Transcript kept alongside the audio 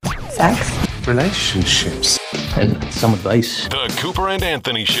Sex? Relationships. And some advice. The Cooper and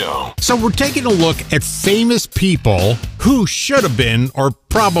Anthony Show. So we're taking a look at famous people who should have been or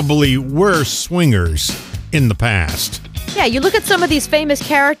probably were swingers in the past. Yeah, you look at some of these famous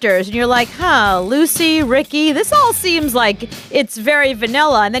characters and you're like, Lucy, Ricky, this all seems like it's very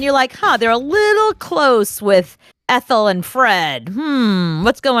vanilla. And then you're like, they're a little close with Ethel and Fred.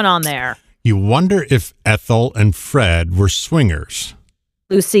 What's going on there? You wonder if Ethel and Fred were swingers.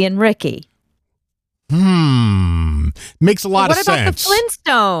 Lucy and Ricky. Makes a lot of sense. What about the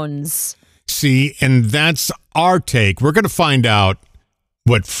Flintstones? See, and that's our take. We're going to find out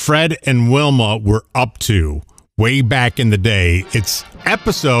what Fred and Wilma were up to way back in the day. It's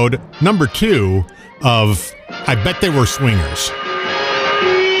episode number 2 of I Bet They Were Swingers.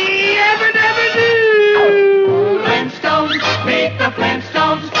 Flintstones, meet the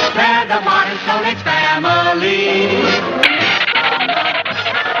Flintstones. They're the modern Stone Age family.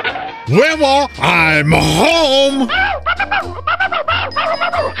 Wilma, I'm home!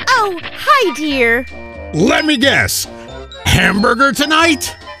 Oh, hi, dear. Let me guess. Hamburger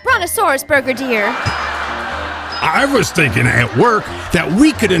tonight? Brontosaurus burger, dear. I was thinking at work that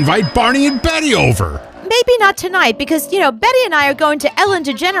we could invite Barney and Betty over. Maybe not tonight because, Betty and I are going to Ellen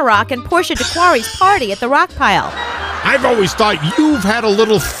DeGeneres and Portia DeQuarrie's party at the Rock Pile. I've always thought you've had a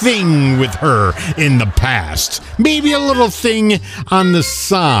little thing with her in the past. Maybe a little thing on the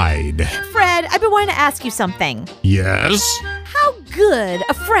side. Fred, I've been wanting to ask you something. Yes? How good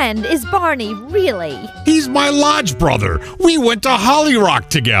a friend is Barney, really? He's my lodge brother. We went to Holly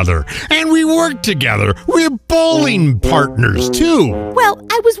Rock together, and we worked together. We're bowling partners, too. Well,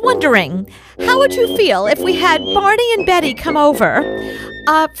 I was wondering, how would you feel if we had Barney and Betty come over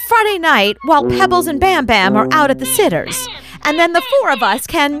Friday night while Pebbles and Bam Bam are out at the Sitters? And then the 4 of us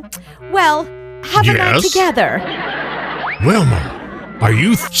can, have a night together. Wilma, are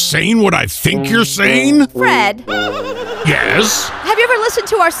you saying what I think you're saying? Fred. Yes? Have you ever listened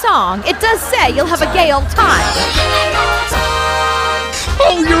to our song? It does say you'll have a gay old time.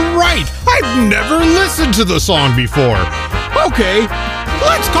 Oh, you're right. I've never listened to the song before. Okay,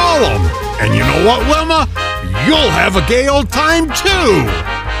 let's call them. And you know what, Wilma? You'll have a gay old time, too.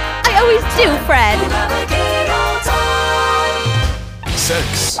 I always do, Fred.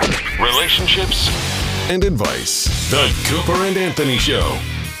 Sex, relationships, and advice. The Cooper and Anthony Show.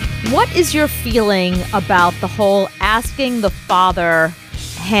 What is your feeling about the whole asking the father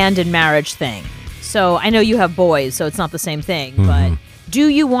hand in marriage thing? So I know you have boys, so it's not the same thing, but do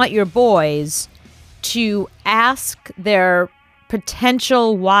you want your boys to ask their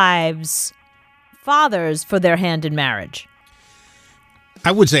potential wives' fathers for their hand in marriage?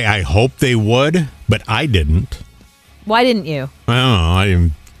 I would say I hope they would, but I didn't. Why didn't you? I don't know.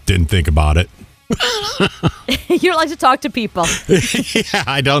 I didn't think about it. You don't like to talk to people. Yeah,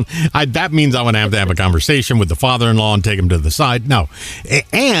 I don't. That means I want to have a conversation with the father-in-law and take him to the side. No.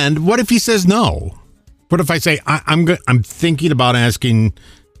 And what if he says no? What if I say, I'm thinking about asking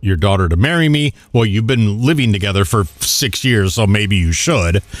your daughter to marry me? Well, you've been living together for 6 years, so maybe you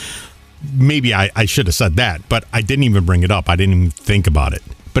should. Maybe I should have said that, but I didn't even bring it up. I didn't even think about it.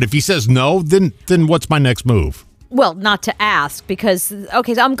 But if he says no, then what's my next move? Well, not to ask because, so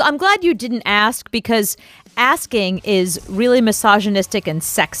I'm glad you didn't ask because asking is really misogynistic and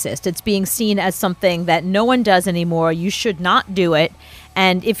sexist. It's being seen as something that no one does anymore. You should not do it.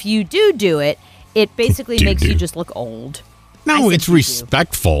 And if you do it, it basically makes you just look old. No, it's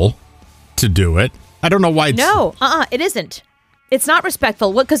respectful to do it. I don't know why it's... No, it isn't. It's not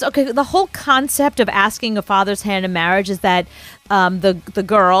respectful. Because, the whole concept of asking a father's hand in marriage is that the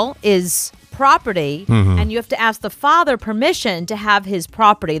girl is property, and you have to ask the father permission to have his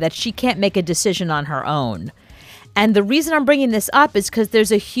property, that she can't make a decision on her own. And the reason I'm bringing this up is because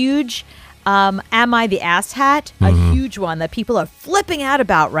there's a huge Am I the Asshat? A huge one that people are flipping out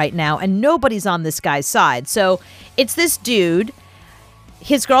about right now, and nobody's on this guy's side. So it's this dude.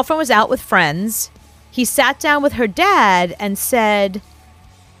 His girlfriend was out with friends. He sat down with her dad and said,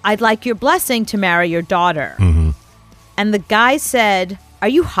 I'd like your blessing to marry your daughter. And the guy said, are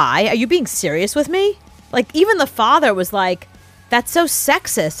you high? Are you being serious with me? Like, even the father was like, that's so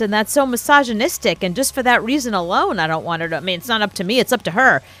sexist and that's so misogynistic. And just for that reason alone, I don't want her to. I mean, it's not up to me. It's up to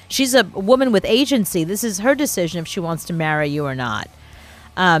her. She's a woman with agency. This is her decision if she wants to marry you or not.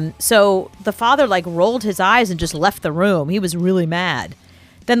 So the father rolled his eyes and just left the room. He was really mad.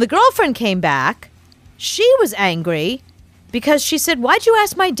 Then the girlfriend came back. She was angry because she said, why'd you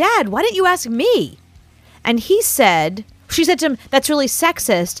ask my dad? Why didn't you ask me? And she said to him, that's really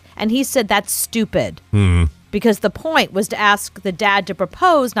sexist. And he said, that's stupid. because the point was to ask the dad to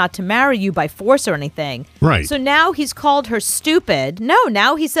propose, not to marry you by force or anything. Right. So now he's called her stupid. No,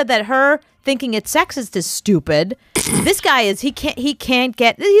 now he said that her thinking it's sexist is stupid. This guy is, he can't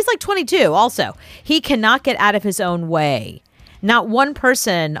get, he's like 22 also. He cannot get out of his own way. Not one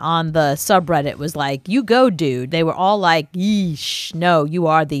person on the subreddit was like, you go, dude. They were all like, yeesh, no, you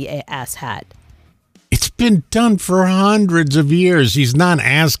are the asshat. It's been done for hundreds of years. He's not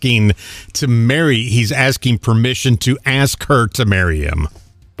asking to marry. He's asking permission to ask her to marry him.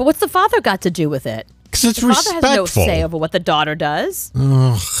 But what's the father got to do with it? Because it's the father respectful. has no say over what the daughter does.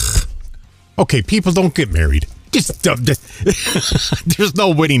 Okay, people don't get married. Just there's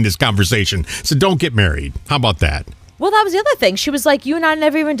no winning this conversation. So don't get married. How about that? Well, that was the other thing. She was like, you and I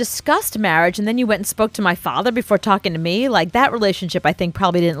never even discussed marriage, and then you went and spoke to my father before talking to me. Like, that relationship, I think,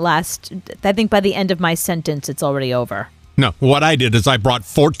 probably didn't last. I think by the end of my sentence, it's already over. No, what I did is I brought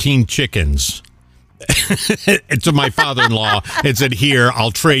 14 chickens to my father-in-law and said, here,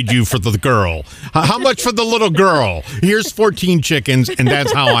 I'll trade you for the girl. How much for the little girl? Here's 14 chickens, and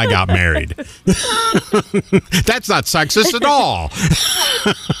that's how I got married. That's not sexist at all.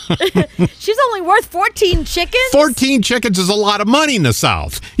 She's only worth 14 chickens? 14 chickens is a lot of money in the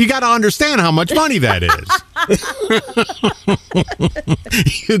South. You got to understand how much money that is.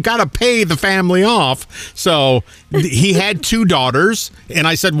 You got to pay the family off. So he had 2 daughters, and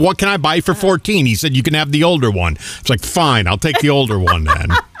I said, what can I buy for 14? He said, you can have the older one. It's like, fine, I'll take the older one then.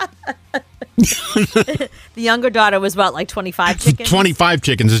 The younger daughter was about like 25 chickens? 25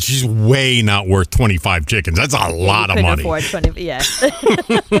 chickens, and she's way not worth 25 chickens. That's a lot of money. Afford 20, yeah.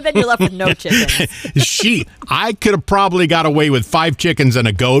 Then you're left with no chickens. I could have probably got away with 5 chickens and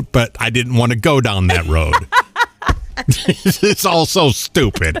a goat, but I didn't want to go down that road. It's all so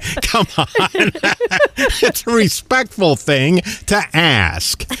stupid. Come on. It's a respectful thing to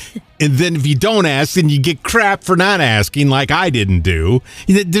ask. And then if you don't ask, then you get crap for not asking like I didn't do.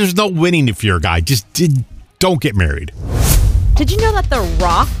 There's no winning if you're a guy. Just don't get married. Did you know that The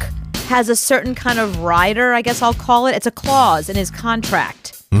Rock has a certain kind of rider, I guess I'll call it? It's a clause in his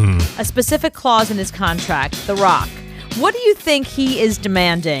contract. A specific clause in his contract, The Rock. What do you think he is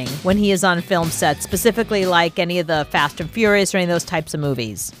demanding when he is on film sets, specifically like any of the Fast and Furious or any of those types of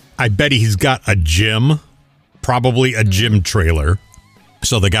movies? I bet he's got a gym, probably a gym trailer.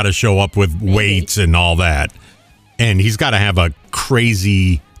 So they got to show up with weights and all that. And he's got to have a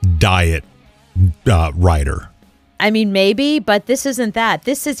crazy diet rider. I mean, maybe, but this isn't that.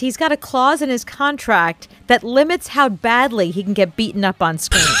 This is, he's got a clause in his contract that limits how badly he can get beaten up on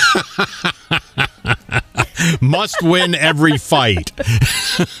screen. Must win every fight.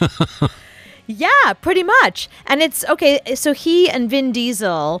 Yeah, pretty much. And it's okay. So he and Vin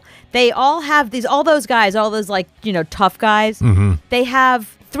Diesel, they all have all those guys, all those like, tough guys. Mm-hmm. They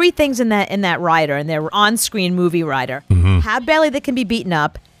have 3 things in that rider, in their on-screen movie rider. Mm-hmm. How badly they can be beaten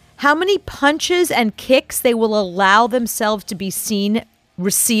up, how many punches and kicks they will allow themselves to be seen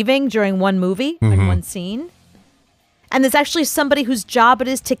receiving during one movie, in one scene. And there's actually somebody whose job it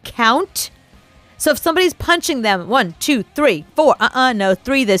is to count. So if somebody's punching them, 1, 2, 3, 4, no,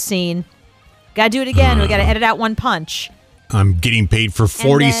 3 this scene. Gotta do it again. We gotta edit out 1 punch. I'm getting paid for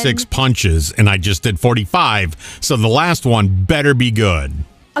 46 punches, and I just did 45. So the last one better be good.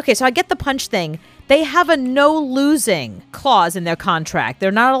 Okay, so I get the punch thing. They have a no losing clause in their contract.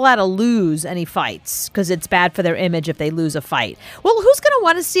 They're not allowed to lose any fights because it's bad for their image if they lose a fight. Well, who's going to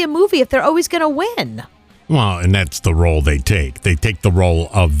want to see a movie if they're always going to win? Well, and that's the role they take. They take the role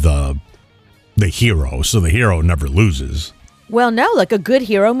of the hero, so the hero never loses. Well, no, like a good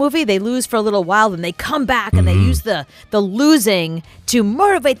hero movie, they lose for a little while, then they come back and they use the losing to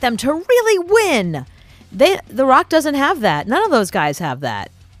motivate them to really win. The Rock doesn't have that. None of those guys have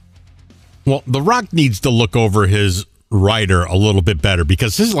that. Well, The Rock needs to look over his writer a little bit better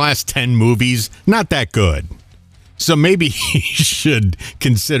because his last 10 movies, not that good. So maybe he should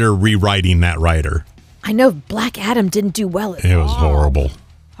consider rewriting that writer. I know Black Adam didn't do well at all. It was horrible.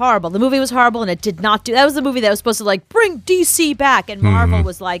 Horrible. The movie was horrible and it did not do. That was the movie that was supposed to like bring DC back and Marvel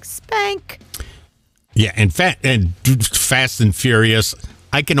was like spank. Yeah, and Fast and Furious,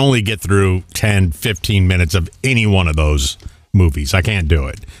 I can only get through 10, 15 minutes of any one of those movies. I can't do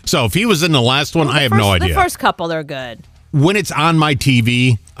it. So if he was in the last one, I have no idea. The first couple, they're good. When it's on my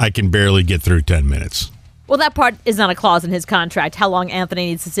TV, I can barely get through 10 minutes. Well, that part is not a clause in his contract, how long Anthony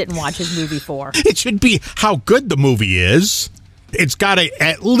needs to sit and watch his movie for. It should be how good the movie is. It's got to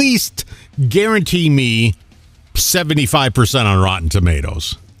at least guarantee me 75% on Rotten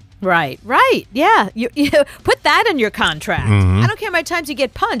Tomatoes. Right. Yeah. You put that in your contract. I don't care how many times you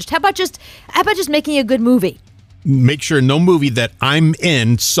get punched. How about just making a good movie? Make sure no movie that I'm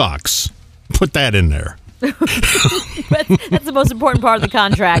in sucks. Put that in there. That's the most important part of the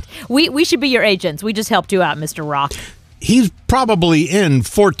contract. We should be your agents. We just helped you out, Mr. Rock. He's probably in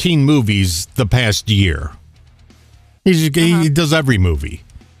 14 movies the past year. He does every movie.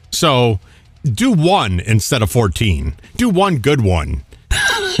 So do one instead of 14. Do one good one.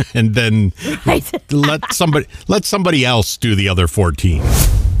 And then let somebody else do the other 14.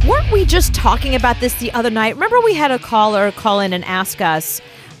 Weren't we just talking about this the other night? Remember we had a caller call in and ask us,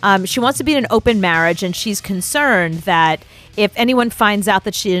 she wants to be in an open marriage, and she's concerned that if anyone finds out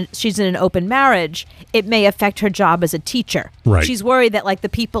that she's in an open marriage, it may affect her job as a teacher. Right. She's worried that like the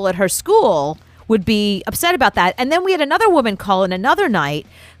people at her school would be upset about that. And then we had another woman call in another night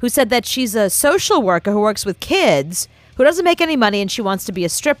who said that she's a social worker who works with kids who doesn't make any money and she wants to be a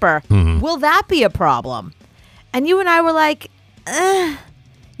stripper. Will that be a problem? And you and I were like,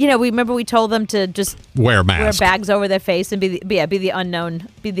 we told them to just wear masks, wear bags over their face, and be the unknown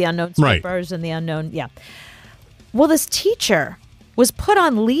strippers right. and the unknown. Yeah. Well, this teacher was put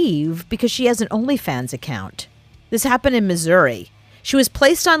on leave because she has an OnlyFans account. This happened in Missouri. She was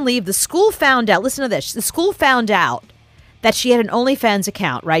placed on leave. The school found out. Listen to this. The school found out that she had an OnlyFans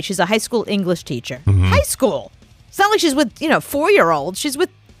account. Right? She's a high school English teacher. High school. It's not like she's with 4-year-olds. She's with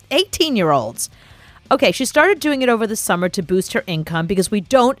 18-year-olds. Okay, she started doing it over the summer to boost her income because we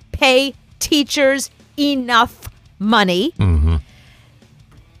don't pay teachers enough money.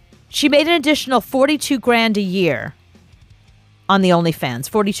 She made an additional $42,000 a year on the OnlyFans.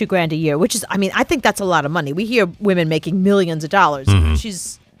 $42,000 a year, which is, I think that's a lot of money. We hear women making millions of dollars.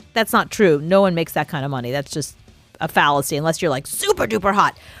 That's not true. No one makes that kind of money. That's just a fallacy unless you're like super duper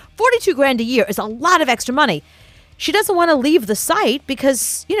hot. $42,000 a year is a lot of extra money. She doesn't want to leave the site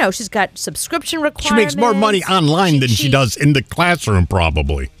because, she's got subscription requirements. She makes more money online than she does in the classroom,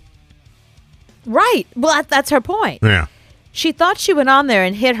 probably. Right. Well, that's her point. Yeah. She thought she went on there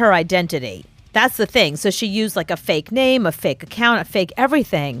and hid her identity. That's the thing. So she used like a fake name, a fake account, a fake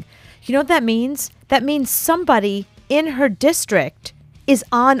everything. You know what that means? That means somebody in her district is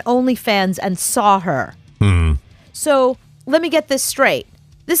on OnlyFans and saw her. So let me get this straight.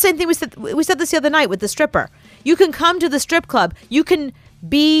 The same thing we said this the other night with the stripper. You can come to the strip club. You can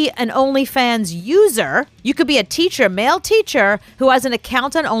be an OnlyFans user. You could be a teacher, male teacher, who has an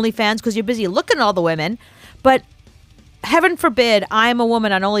account on OnlyFans because you're busy looking at all the women. But heaven forbid I'm a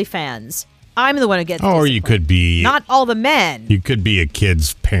woman on OnlyFans. I'm the one who gets or you could be... Not all the men. You could be a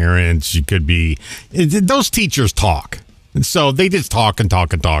kid's parents. You could be... Those teachers talk. And so they just talk and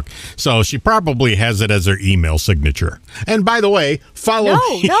talk and talk. So she probably has it as her email signature. And by the way, follow...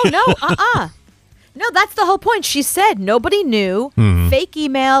 No, that's the whole point. She said nobody knew. Fake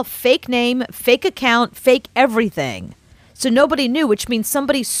email, fake name, fake account, fake everything. So nobody knew, which means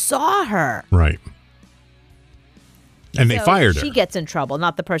somebody saw her. Right. And they fired her. She gets in trouble,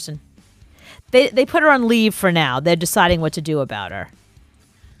 not the person. They put her on leave for now. They're deciding what to do about her.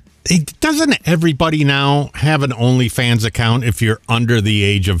 Doesn't everybody now have an OnlyFans account if you're under the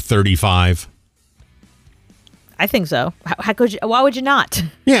age of 35? I think so. How could you? Why would you not?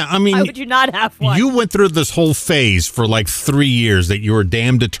 Yeah, why would you not have one? You went through this whole phase for like 3 years that you were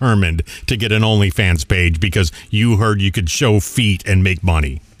damn determined to get an OnlyFans page because you heard you could show feet and make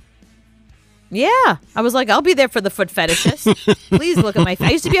money. Yeah, I was like, I'll be there for the foot fetishist. Please look at my face.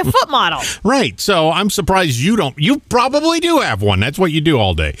 I used to be a foot model. Right. So I'm surprised you don't. You probably do have one. That's what you do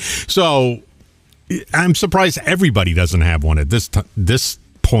all day. So I'm surprised everybody doesn't have one at this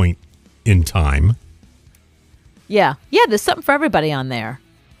point in time. Yeah, there's something for everybody on there.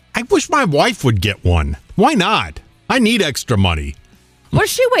 I wish my wife would get one. Why not? I need extra money.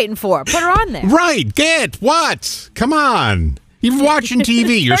 What's she waiting for? Put her on there. Right. Get what? Come on. You're watching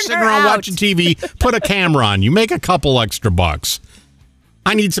TV. You're sitting around watching TV. Put a camera on. You make a couple extra bucks.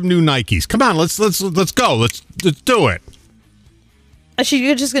 I need some new Nikes. Come on. Let's go. Let's do it. Is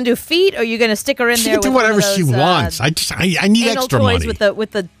she just gonna do feet, or are you gonna stick her in she there? Can do whatever she wants. I need extra toys money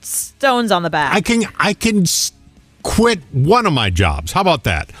with the stones on the back. I can quit one of my jobs. How about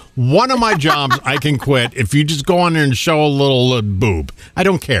that? One of my jobs I can quit if you just go on there and show a little boob. I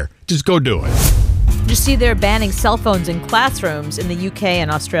don't care. Just go do it. You see, they're banning cell phones in classrooms in the UK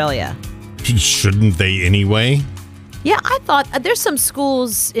and Australia. Shouldn't they anyway? Yeah, I thought there's some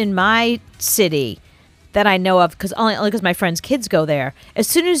schools in my city that I know of only because my friends' kids go there. As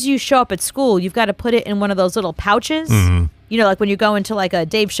soon as you show up at school, you've got to put it in one of those little pouches. You know, like when you go into like a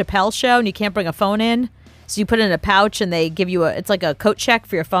Dave Chappelle show and you can't bring a phone in. So you put it in a pouch and they give you it's like a coat check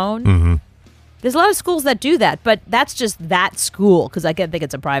for your phone. There's a lot of schools that do that, but that's just that school because I think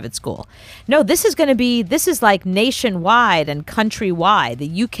it's a private school. No, this is like nationwide and countrywide,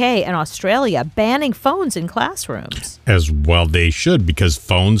 the UK and Australia banning phones in classrooms. As well they should, because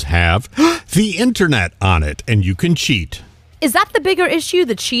phones have the internet on it and you can cheat. Is that the bigger issue,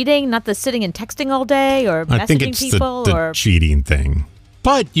 the cheating, not the sitting and texting all day or messaging I think it's people? the cheating thing.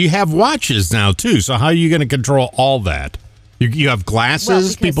 But you have watches now, too, so how are you going to control all that? You have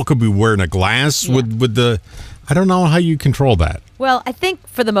glasses. People could be wearing a glass with the... I don't know how you control that. Well, I think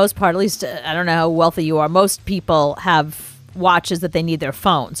for the most part, at least I don't know how wealthy you are, most people have watches that they need their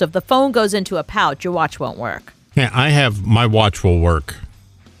phone. So if the phone goes into a pouch, your watch won't work. Yeah, my watch will work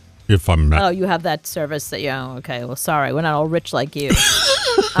if I'm not. Oh, you have that service that okay. Well, sorry, we're not all rich like you.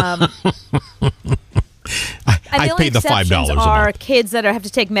 I pay the $5 a are month. Kids that have to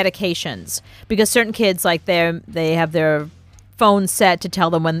take medications because certain kids like they have their phone set to tell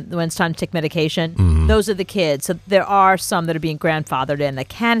them when it's time to take medication. Mm-hmm. Those are the kids. So there are some that are being grandfathered in that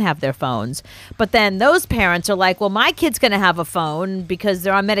can have their phones. But then those parents are like, well, my kid's going to have a phone because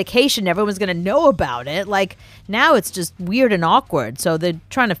they're on medication. Everyone's going to know about it. Like now it's just weird and awkward. So they're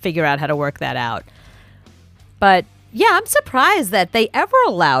trying to figure out how to work that out. But yeah, I'm surprised that they ever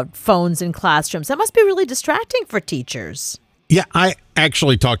allowed phones in classrooms. That must be really distracting for teachers. Yeah, I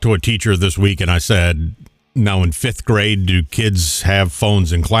actually talked to a teacher this week and I said, now in 5th grade, do kids have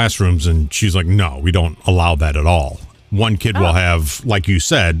phones in classrooms? And she's like, no, we don't allow that at all. One kid will have, like you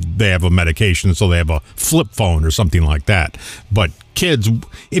said, they have a medication, so they have a flip phone or something like that. But kids,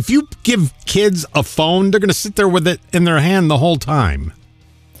 if you give kids a phone, they're going to sit there with it in their hand the whole time.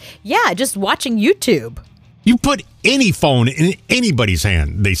 Yeah, just watching YouTube. You put any phone in anybody's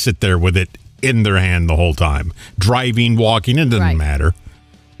hand, they sit there with it in their hand the whole time. Driving, walking, it doesn't matter.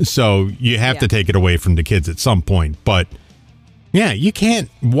 So you have to take it away from the kids at some point. But yeah, you can't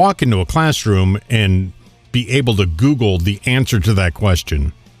walk into a classroom and be able to Google the answer to that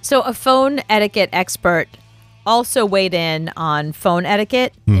question. So a phone etiquette expert also weighed in on phone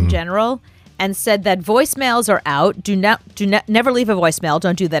etiquette in general and said that voicemails are out. Never leave a voicemail.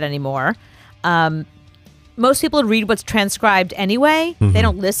 Don't do that anymore. Most people read what's transcribed anyway. They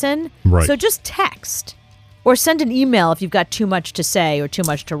don't listen. Right. So just text. Or send an email if you've got too much to say or too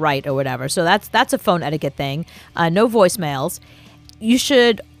much to write or whatever. So that's a phone etiquette thing. No voicemails. You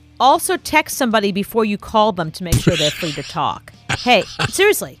should also text somebody before you call them to make sure they're free to talk. Hey,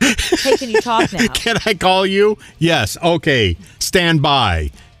 seriously. Hey, can you talk now? Can I call you? Yes. Okay. Stand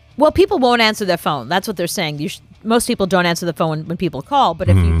by. Well, people won't answer their phone. That's what they're saying. Most people don't answer the phone when people call. But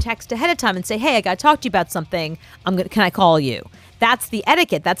if you text ahead of time and say, hey, I got to talk to you about something, can I call you? That's the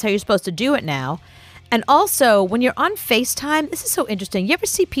etiquette. That's how you're supposed to do it now. And also, when you're on FaceTime, this is so interesting. You ever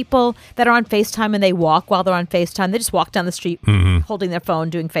see people that are on FaceTime and they walk while they're on FaceTime? They just walk down the street holding their phone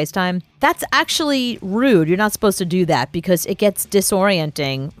doing FaceTime. That's actually rude. You're not supposed to do that because it gets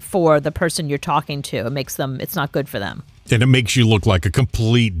disorienting for the person you're talking to. It's not good for them. And it makes you look like a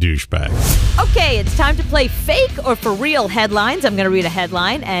complete douchebag. Okay, it's time to play fake or for real headlines. I'm going to read a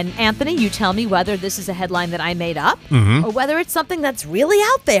headline, and Anthony, you tell me whether this is a headline that I made up or whether it's something that's really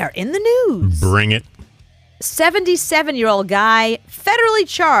out there in the news. Bring it. 77-year-old guy federally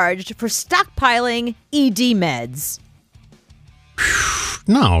charged for stockpiling ED meds.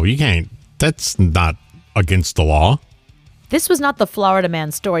 No, you can't. That's not against the law. This was not the Florida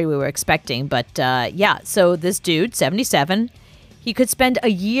man story we were expecting, but so this dude, 77, he could spend a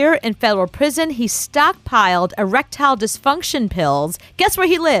year in federal prison. He stockpiled erectile dysfunction pills. Guess where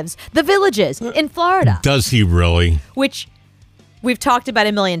he lives? The Villages in Florida. Does he really? Which we've talked about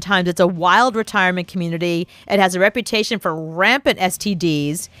a million times. It's a wild retirement community. It has a reputation for rampant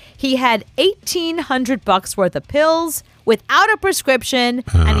STDs. He had $1,800 worth of pills without a prescription,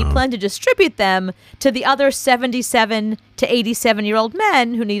 and he planned to distribute them to the other 77 to 87-year-old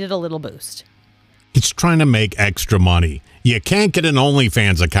men who needed a little boost. It's trying to make extra money. You can't get an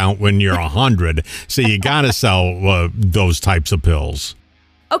OnlyFans account when you're 100, so you got to sell those types of pills.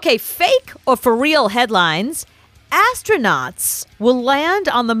 Okay, fake or for real headlines. Astronauts will land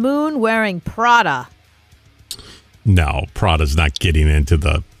on the moon wearing Prada. No, Prada's not getting into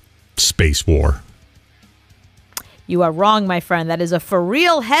the space war. You are wrong, my friend. That is a for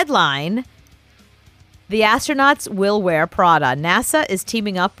real headline. The astronauts will wear Prada. NASA is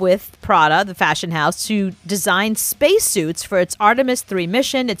teaming up with Prada, the fashion house, to design spacesuits for its Artemis 3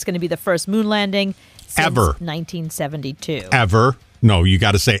 mission. It's going to be the first moon landing since Ever. 1972. Ever? No, you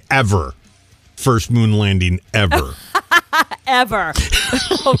got to say ever. First moon landing ever. Ever.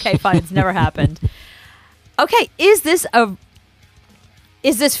 Okay, fine. It's never happened. Okay, is this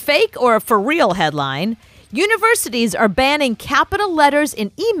fake or a for real headline? Universities are banning capital letters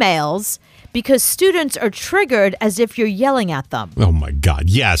in emails because students are triggered as if you're yelling at them. Oh, my God.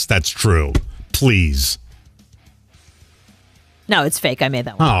 Yes, that's true. Please. No, it's fake. I made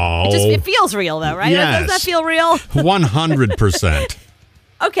that one. Oh. It feels real, though, right? Yes. Does that feel real? 100%.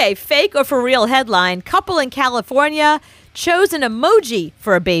 Okay, fake or for real headline. Couple in California chose an emoji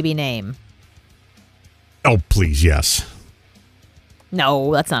for a baby name. Oh, please, yes.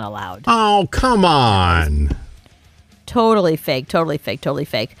 No, that's not allowed. Oh, come on. Totally fake, totally fake, totally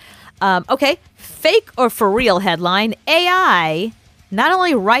fake. Okay, fake or for real headline. AI not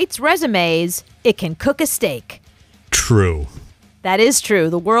only writes resumes, it can cook a steak. True. That is true.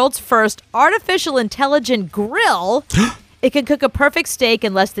 The world's first artificial intelligent grill. It can cook a perfect steak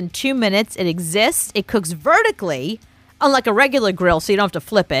in less than 2 minutes. It exists. It cooks vertically, unlike a regular grill, so you don't have to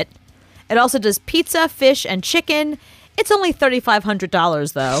flip it. It also does pizza, fish, and chicken. It's only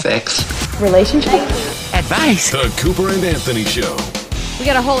 $3,500, though. Sex. Relationship Advice. The Cooper and Anthony Show. We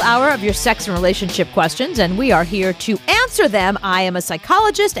got a whole hour of your sex and relationship questions, and we are here to answer them. I am a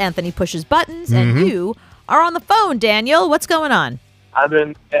psychologist. Anthony pushes buttons, and you are on the phone, Daniel. What's going on? I've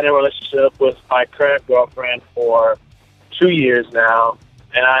been in a relationship with my current girlfriend for 2 years now,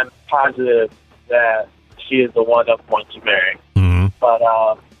 and I'm positive that she is the one I'm going to marry. But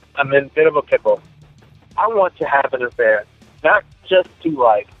I'm in a bit of a pickle. I want to have an affair, not just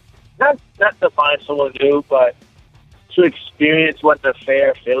to not to find someone new, but to experience what the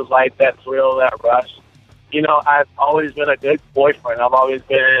affair feels like, that thrill, that rush. You know, I've always been a good boyfriend. I've always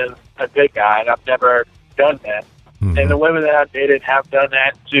been a good guy, and I've never done that. And the women that I've dated have done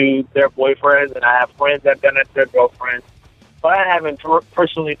that to their boyfriends, and I have friends that have done it to their girlfriends. But I haven't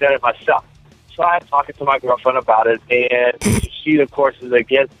personally done it myself. So I talked to my girlfriend about it, and she, of course, is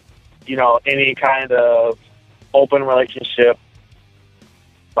against, any kind of open relationship.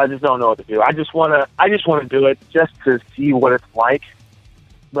 But I just don't know what to do. I just want to do it just to see what it's like.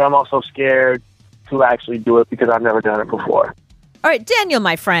 But I'm also scared to actually do it because I've never done it before. All right, Daniel,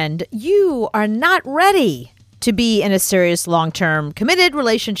 my friend, you are not ready to be in a serious, long-term, committed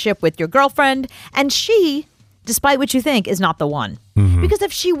relationship with your girlfriend, and she, despite what you think, is not the one. Because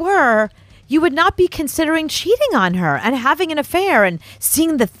if she were, you would not be considering cheating on her and having an affair and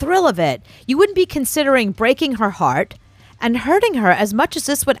seeing the thrill of it. You wouldn't be considering breaking her heart and hurting her as much as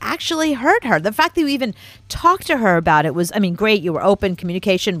this would actually hurt her. The fact that you even talked to her about it was, great. You were open,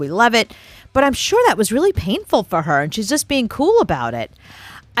 communication, we love it. But I'm sure that was really painful for her, and she's just being cool about it.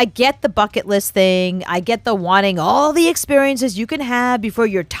 I get the bucket list thing. I get the wanting all the experiences you can have before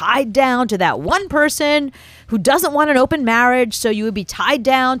you're tied down to that one person who doesn't want an open marriage, so you would be tied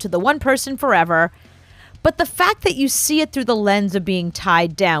down to the one person forever. But the fact that you see it through the lens of being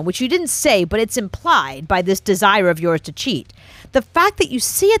tied down, which you didn't say, but it's implied by this desire of yours to cheat, the fact that you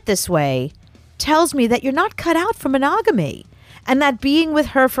see it this way tells me that you're not cut out for monogamy, and that being with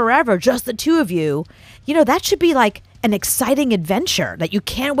her forever, just the two of you, that should be like an exciting adventure that you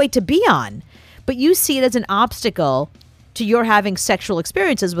can't wait to be on. But you see it as an obstacle to your having sexual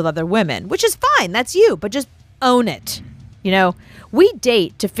experiences with other women, which is fine. That's you, but just own it. We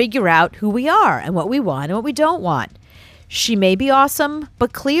date to figure out who we are and what we want and what we don't want. She may be awesome,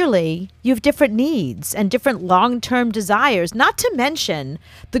 but clearly you have different needs and different long-term desires, not to mention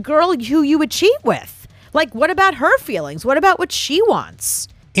the girl who you would cheat with. Like, what about her feelings? What about what she wants?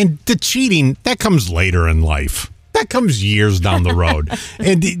 And the cheating, that comes later in life. That comes years down the road.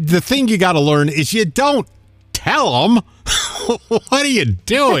 And the thing you got to learn is you don't tell them. What are you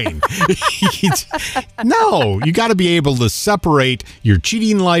doing? No, you got to be able to separate your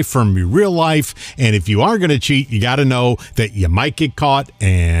cheating life from your real life. And if you are going to cheat, you got to know that you might get caught.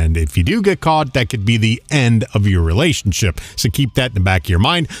 And if you do get caught, that could be the end of your relationship. So keep that in the back of your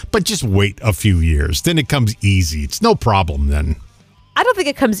mind. But just wait a few years. Then it comes easy. It's no problem then. I don't think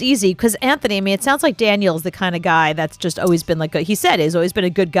it comes easy because Anthony, it sounds like Daniel's the kind of guy that's just always been he said, he's always been a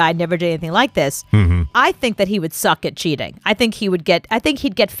good guy, never did anything like this. I think that he would suck at cheating. I think he'd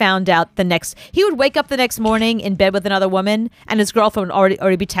get found out he would wake up the next morning in bed with another woman and his girlfriend would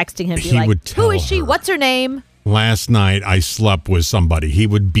already be texting him, He would tell who is she? her, What's her name? Last night I slept with somebody. He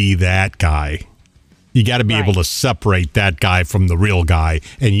would be that guy. You got to be able to separate that guy from the real guy,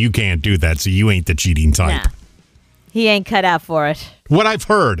 and you can't do that, so you ain't the cheating type. Nah. He ain't cut out for it. What I've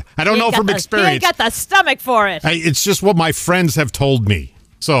heard. I don't know from experience. He ain't got the stomach for it. It's just what my friends have told me.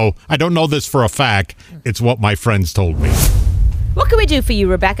 So I don't know this for a fact. It's what my friends told me. What can we do for you,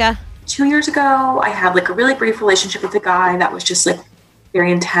 Rebecca? 2 years ago, I had a really brief relationship with a guy that was just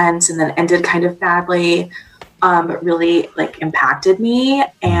very intense and then ended kind of badly. It really impacted me.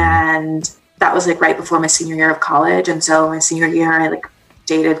 And that was right before my senior year of college. And so my senior year, I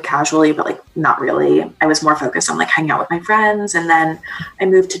dated casually, but like not really. I was more focused on like hanging out with my friends. And then I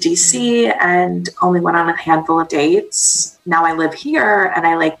moved to DC and only went on a handful of dates. Now I live here and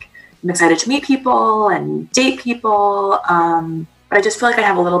I'm excited to meet people and date people. But I just feel like I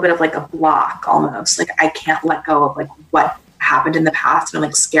have a little bit of like a block almost. Like I can't let go of like what happened in the past. And I'm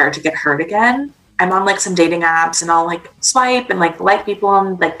like scared to get hurt again. I'm on like some dating apps and I'll like swipe and like people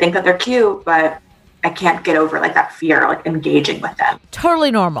and like think that they're cute, but I can't get over like that fear, like engaging with them.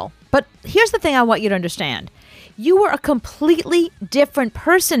 Totally normal. But here's the thing I want you to understand. You were a completely different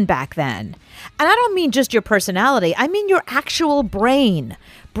person back then. And I don't mean just your personality. I mean your actual brain.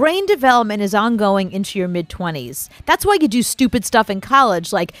 Brain development is ongoing into your mid-20s. That's why you do stupid stuff in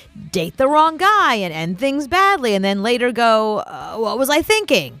college, like date the wrong guy and end things badly, and then later go, what was I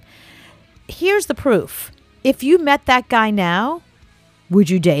thinking? Here's the proof. If you met that guy now, would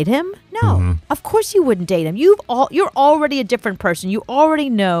you date him? No. Of course you wouldn't date him. You're already a different person. You already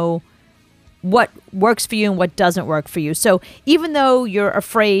know what works for you and what doesn't work for you. So even though you're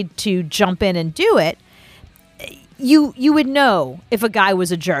afraid to jump in and do it, you would know if a guy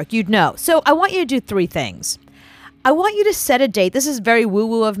was a jerk. You'd know. So I want you to do 3 things. I want you to set a date. This is very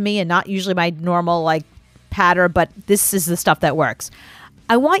woo-woo of me and not usually my normal like pattern, but this is the stuff that works.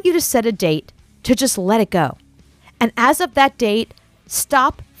 I want you to set a date to just let it go. And as of that date,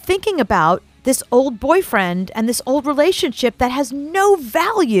 stop thinking about this old boyfriend and this old relationship that has no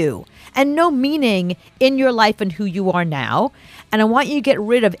value and no meaning in your life and who you are now. And I want you to get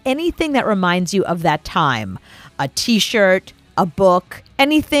rid of anything that reminds you of that time. A t-shirt, a book,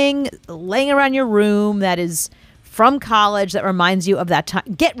 anything laying around your room that is from college that reminds you of that time.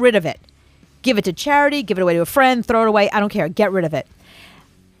 Get rid of it. Give it to charity, give it away to a friend, throw it away. I don't care. Get rid of it.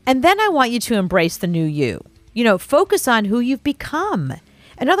 And then I want you to embrace the new you. You know, focus on who you've become.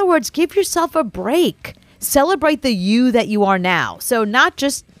 In other words, give yourself a break. Celebrate the you that you are now. So not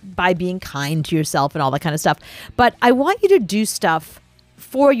just by being kind to yourself and all that kind of stuff, but I want you to do stuff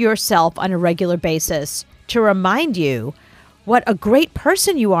for yourself on a regular basis to remind you what a great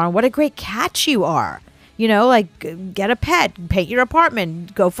person you are and what a great catch you are. You know, like get a pet, paint your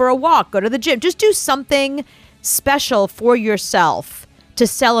apartment, go for a walk, go to the gym. Just do something special for yourself to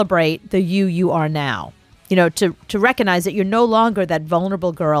celebrate the you are now. You know, to recognize that you're no longer that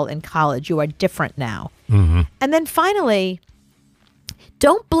vulnerable girl in college. You are different now. And then finally,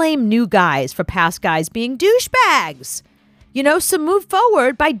 don't blame new guys for past guys being douchebags. You know, so move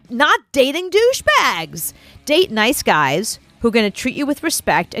forward by not dating douchebags. Date nice guys who are going to treat you with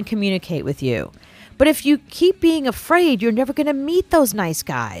respect and communicate with you. But if you keep being afraid, you're never going to meet those nice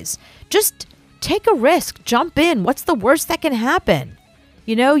guys. Just take a risk. Jump in. What's the worst that can happen?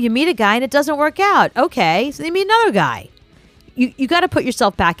 You know, you meet a guy and it doesn't work out. Okay, so you meet another guy. You got to put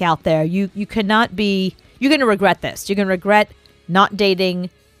yourself back out there. You cannot be, you're going to regret this. You're going to regret not dating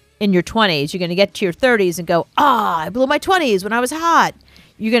in your 20s. You're going to get to your 30s and go, I blew my 20s when I was hot.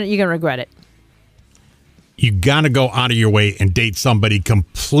 You're going to regret it. You got to go out of your way and date somebody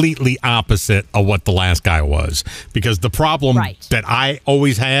completely opposite of what the last guy was. Because the problem that I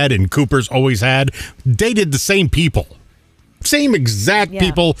always had and Cooper's always had, dated the same people. Same exact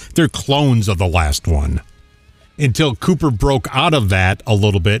people. They're clones of the last one. Until Cooper broke out of that a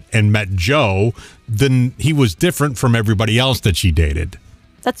little bit and met Joe, then he was different from everybody else that she dated.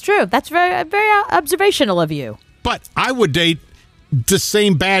 That's true. That's very, very observational of you. But I would date the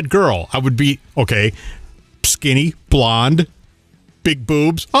same bad girl. I would be, okay, skinny, blonde, big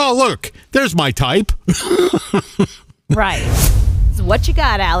boobs. Oh, look, there's my type. Right. So what you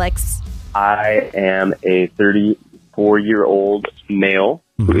got, Alex? I am a 34-year-old male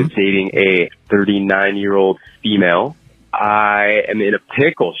who is dating a 39-year-old female. I am in a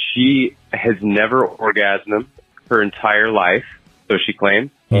pickle. She has never orgasmed her entire life, so she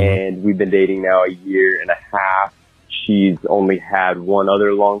claims. And we've been dating now 1.5 years. She's only had one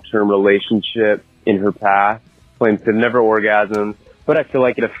other long-term relationship in her past. Claims to have never orgasmed, but I feel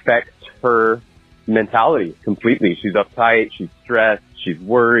like it affects her mentality completely. She's uptight, she's stressed, she's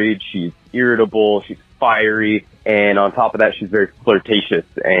worried, she's irritable, she's fiery, and on top of that, she's very flirtatious,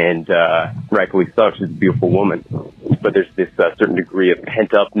 and rightfully so. She's a beautiful woman. But there's this certain degree of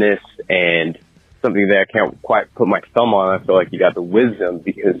pent-upness and something that I can't quite put my thumb on. I feel like you got the wisdom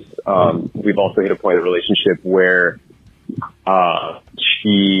because we've also hit a point in the relationship where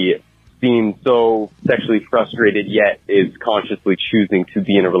she seems so sexually frustrated yet is consciously choosing to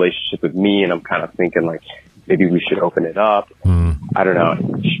be in a relationship with me, and I'm kind of thinking like maybe we should open it up. I don't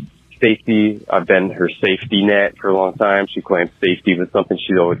know. Safety, I've been her safety net for a long time. She claims safety was something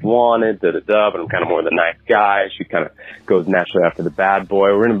she'd always wanted, but I'm kind of more the nice guy. She kind of goes naturally after the bad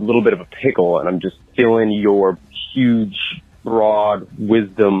boy. We're in a little bit of a pickle, and I'm just feeling your huge broad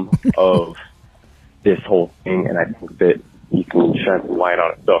wisdom of this whole thing, and I think that you can shed some light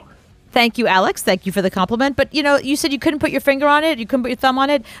on it. So, thank you, Alex. Thank you for the compliment. But, you said you couldn't put your finger on it. You couldn't put your thumb on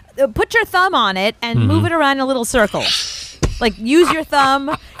it. Put your thumb on it and move it around in a little circle. Like, use your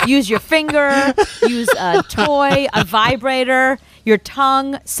thumb, use your finger, use a toy, a vibrator, your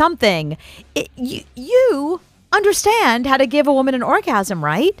tongue, something. You understand how to give a woman an orgasm,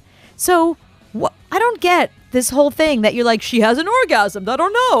 right? So I don't get this whole thing that you're like, she has an orgasm. I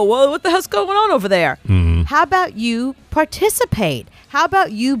don't know. Well, what the hell's going on over there? How about you participate? How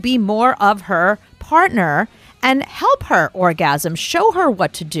about you be more of her partner and help her orgasm? Show her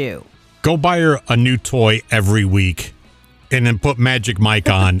what to do. Go buy her a new toy every week and then put Magic Mike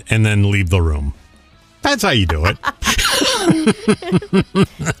on and then leave the room. That's how you do it.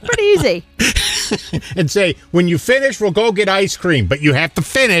 Pretty easy. And say, when you finish, we'll go get ice cream, but you have to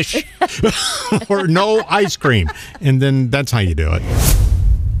finish or no ice cream. And then that's how you do it.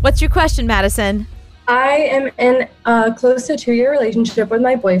 What's your question, Madison? I am in a close to 2-year relationship with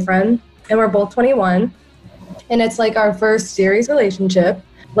my boyfriend, and we're both 21. And it's like our first serious relationship,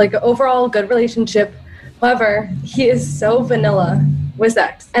 like an overall good relationship. However, he is so vanilla with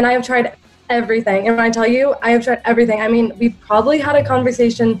sex. And I have tried everything. And when I tell you, I have tried everything. I mean, we've probably had a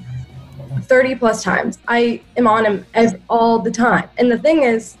conversation 30 plus times. I am on him all the time. And the thing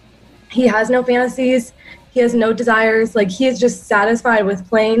is, he has no fantasies. He has no desires. Like, he is just satisfied with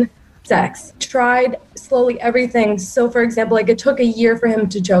plain sex. Tried slowly everything. So, for example, like, it took a year for him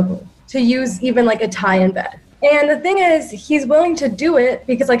to choke me, to use even like a tie in bed. And the thing is, he's willing to do it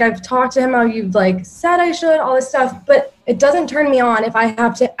because, like, I've talked to him how you've, like, said I should, all this stuff, but it doesn't turn me on if I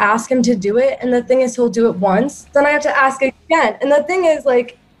have to ask him to do it. And the thing is, he'll do it once, then I have to ask again. And the thing is,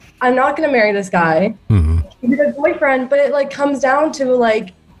 like, I'm not going to marry this guy. He's a boyfriend, but it, like, comes down to,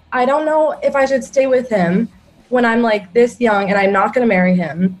 like, I don't know if I should stay with him when I'm, like, this young and I'm not going to marry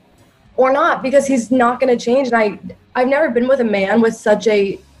him or not, because he's not going to change. And I've never been with a man with such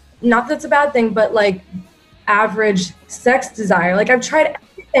a, not that's a bad thing, but, like, average sex desire. Like, I've tried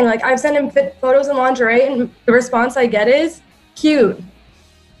everything. Like, I've sent him fit photos in lingerie, and the response I get is cute.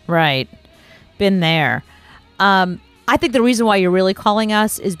 Right. Been there. I think the reason why you're really calling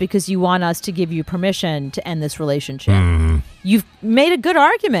us is because you want us to give you permission to end this relationship. You've made a good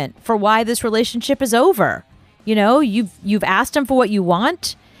argument for why this relationship is over. You've asked him for what you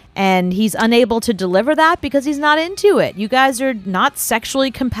want, and he's unable to deliver that because he's not into it. You guys are not sexually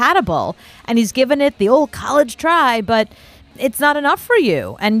compatible, and he's given it the old college try, but it's not enough for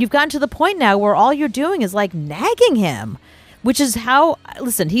you. And you've gotten to the point now where all you're doing is, like, nagging him, which is how,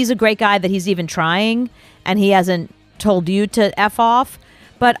 listen, he's a great guy that he's even trying, and he hasn't told you to F off.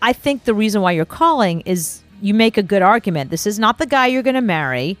 But I think the reason why you're calling is you make a good argument. This is not the guy you're going to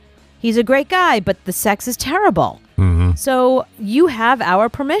marry. He's a great guy, but the sex is terrible. So you have our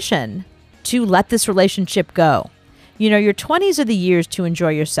permission to let this relationship go. Your 20s are the years to enjoy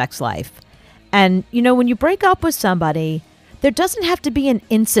your sex life. And, when you break up with somebody, there doesn't have to be an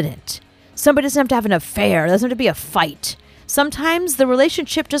incident. Somebody doesn't have to have an affair. There doesn't have to be a fight. Sometimes the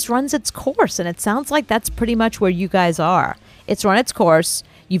relationship just runs its course, and it sounds like that's pretty much where you guys are. It's run its course.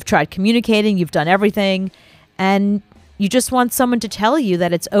 You've tried communicating. You've done everything. And you just want someone to tell you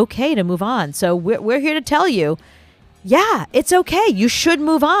that it's okay to move on. So we're here to tell you, yeah, it's okay. You should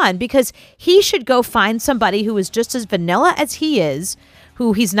move on, because he should go find somebody who is just as vanilla as he is,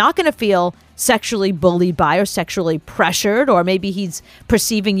 who he's not going to feel sexually bullied by or sexually pressured, or maybe he's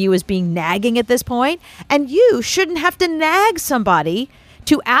perceiving you as being nagging at this point. And you shouldn't have to nag somebody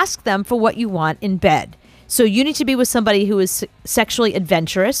to ask them for what you want in bed. So you need to be with somebody who is sexually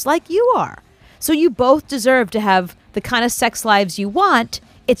adventurous like you are. So you both deserve to have the kind of sex lives you want.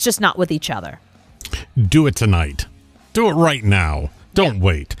 It's just not with each other. Do it tonight. Do it right now. Don't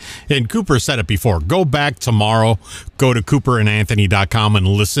wait. And Cooper said it before. Go back tomorrow. Go to cooperandanthony.com and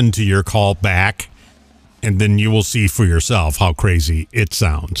listen to your call back. And then you will see for yourself how crazy it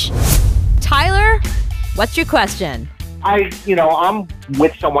sounds. Tyler, what's your question? I'm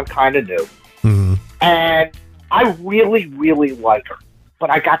with someone kind of new. And I really, really like her. But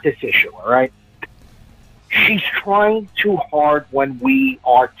I got this issue, all right? She's trying too hard when we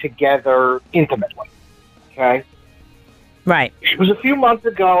are together intimately. Okay? Right. It was a few months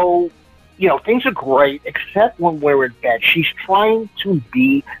ago. Things are great, except when we're in bed. She's trying to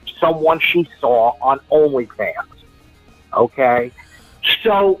be someone she saw on OnlyFans. Okay?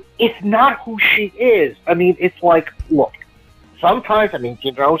 So it's not who she is. I mean, it's like, look, sometimes we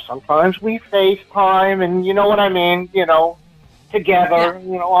FaceTime and you know what I mean, together,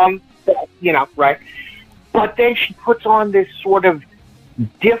 right? But then she puts on this sort of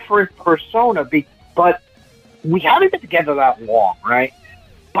different persona, but we haven't been together that long, right?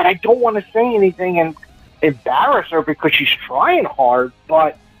 But I don't want to say anything and embarrass her because she's trying hard.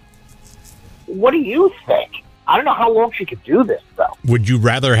 But what do you think? I don't know how long she could do this, though. Would you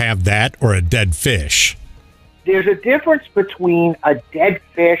rather have that or a dead fish? There's a difference between a dead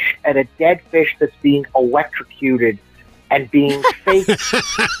fish and a dead fish that's being electrocuted and being faked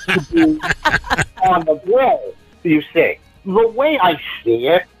to be on the grill, you see. The way I see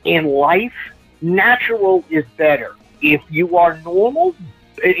it in life, natural is better. If you are normal,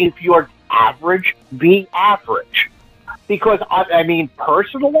 if you're average, be average. Because, I mean,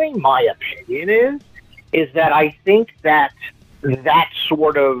 personally, my opinion is that I think that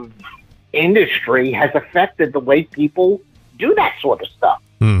sort of industry has affected the way people do that sort of stuff.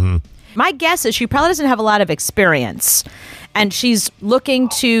 Mm-hmm. My guess is she probably doesn't have a lot of experience, and she's looking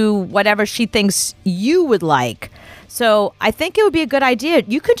to whatever she thinks you would like. So I think it would be a good idea.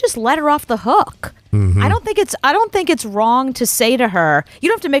 You could just let her off the hook. Mm-hmm. I don't think it's wrong to say to her, you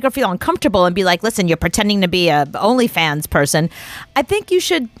don't have to make her feel uncomfortable and be like, listen, you're pretending to be a OnlyFans person. I think you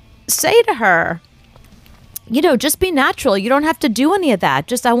should say to her, you know, just be natural. You don't have to do any of that.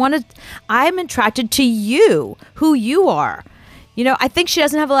 Just I'm attracted to you, who you are. You know, I think she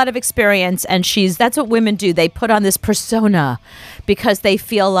doesn't have a lot of experience, and that's what women do. They put on this persona because they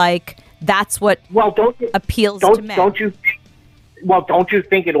feel like that's what appeals to men. Don't you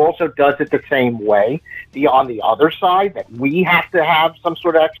think it also does it the same way? On the other side, that we have to have some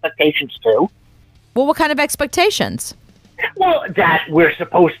sort of expectations too? Well, what kind of expectations? Well, that we're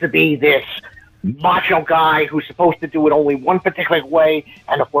supposed to be this macho guy who's supposed to do it only one particular way,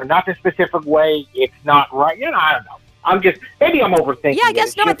 and if we're not the specific way, it's not right. You know, I don't know. Maybe I'm overthinking. Yeah, I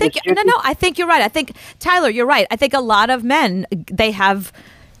guess no. I think you're right. I think Tyler, you're right. I think a lot of men, they have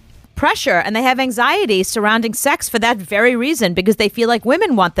pressure and they have anxiety surrounding sex for that very reason, because they feel like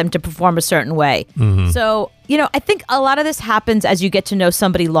women want them to perform a certain way. Mm-hmm. So, you know, I think a lot of this happens as you get to know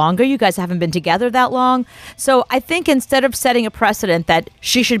somebody longer. You guys haven't been together that long. So I think instead of setting a precedent that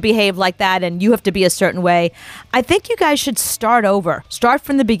she should behave like that and you have to be a certain way, I think you guys should start over, start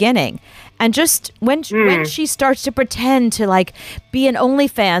from the beginning. And just when she starts to pretend to like be an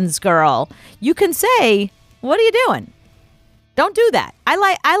OnlyFans girl, you can say, what are you doing? Don't do that.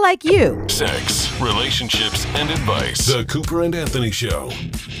 I like you. Sex, relationships, and advice. The Cooper and Anthony Show.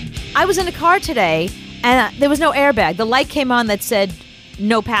 I was in a car today, and there was no airbag. The light came on that said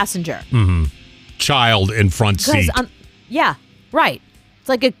no passenger. Mm-hmm. Child in front seat. Yeah, right. It's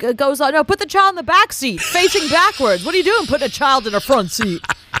like it goes on. No, put the child in the back seat, facing backwards. What are you doing? Put a child in a front seat.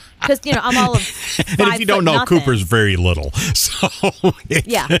 Because, you know, I'm all of 5 And if you don't know, nothing. Cooper's very little. So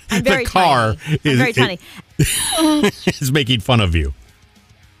yeah, I'm very the car tiny. I'm very tiny. is making fun of you.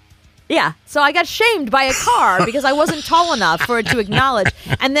 Yeah, so I got shamed by a car because I wasn't tall enough for it to acknowledge.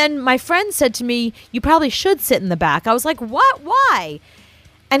 And then my friend said to me, you probably should sit in the back. I was like, what? Why?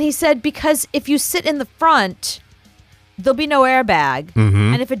 And he said, because if you sit in the front, there'll be no airbag.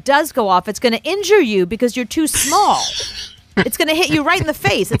 Mm-hmm. And if it does go off, it's going to injure you because you're too small. It's going to hit you right in the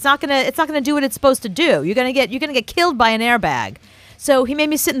face. It's not going to do what it's supposed to do. You're going to get killed by an airbag. So he made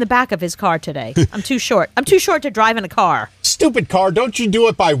me sit in the back of his car today. I'm too short. I'm too short to drive in a car. Stupid car. Don't you do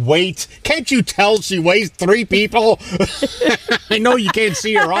it by weight? Can't you tell she weighs 3 people? I know you can't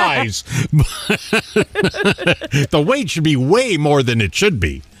see her eyes. The weight should be way more than it should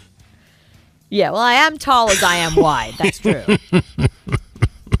be. Yeah, well, I am tall as I am wide. That's true.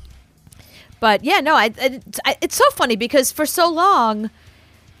 But yeah, no, it's so funny because for so long,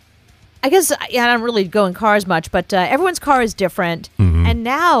 I guess I don't really go in cars much, but everyone's car is different. Mm-hmm. And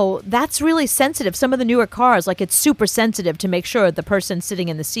now that's really sensitive. Some of the newer cars, like it's super sensitive to make sure the person sitting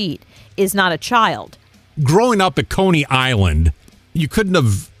in the seat is not a child. Growing up at Coney Island, you couldn't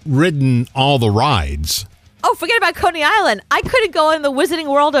have ridden all the rides. Oh, forget about Coney Island. I couldn't go in the Wizarding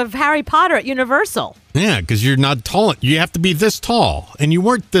World of Harry Potter at Universal. Yeah, because you're not tall. You have to be this tall, and you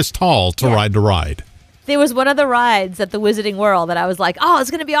weren't this tall to ride the ride. There was one of the rides at the Wizarding World that I was like, oh, it's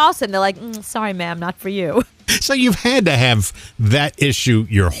going to be awesome. They're like, sorry, ma'am, not for you. So you've had to have that issue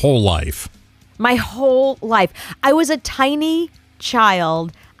your whole life. My whole life. I was a tiny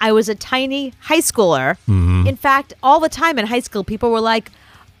child. I was a tiny high schooler. Mm-hmm. In fact, all the time in high school, people were like,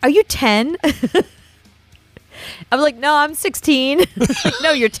 are you 10? I was like, no, I'm 16.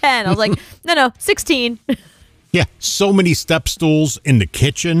 No, you're 10. I was like, no, 16. Yeah, so many step stools in the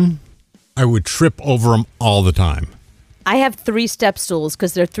kitchen. I would trip over them all the time. I have 3 step stools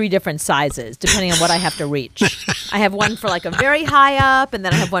because they're 3 different sizes, depending on what I have to reach. I have one for like a very high up, and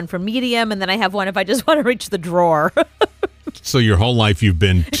then I have one for medium, and then I have one if I just want to reach the drawer. So your whole life you've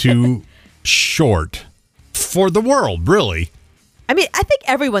been too short for the world, really. I mean, I think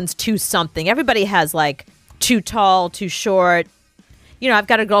everyone's too something. Everybody has like too tall, too short. You know, I've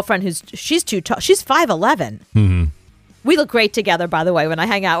got a girlfriend she's too tall. She's 5'11". Mm-hmm. We look great together, by the way, when I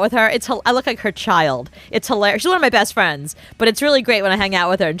hang out with her. I look like her child. It's hilarious. She's one of my best friends, but it's really great when I hang out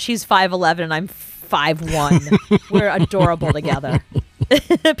with her, and she's 5'11", and I'm 5'1". We're adorable together.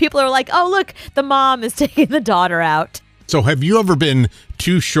 People are like, oh, look, the mom is taking the daughter out. So have you ever been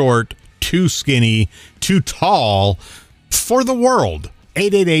too short, too skinny, too tall for the world?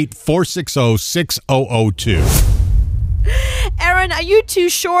 888-460-6002. Erin, are you too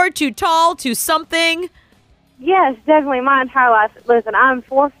short, too tall, too something? Yes, definitely. My entire life. Listen, I'm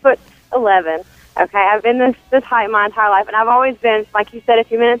 4'11". Okay, I've been this height my entire life, and I've always been, like you said a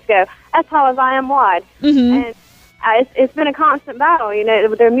few minutes ago, as tall as I am wide. Mm-hmm. And it's been a constant battle. You know,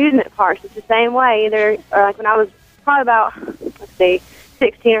 with their amusement parks, it's the same way. Like when I was probably about 16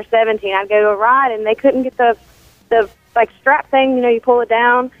 or 17, I'd go to a ride, and they couldn't get the like strap thing. You know, you pull it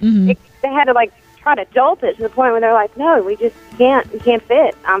down. Mm-hmm. They had to like try to jolt it to the point where they're like, no, we just can't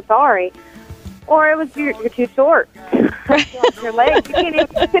fit. I'm sorry. Or it was you're too short. Your legs, you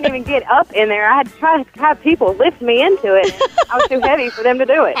couldn't even get up in there. I had to try to have people lift me into it. I was too heavy for them to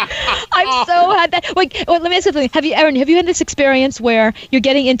do it. I've so had that. Wait, let me ask you something. Erin, have you had this experience where you're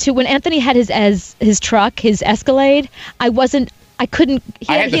getting into, when Anthony had his truck, his Escalade, I couldn't.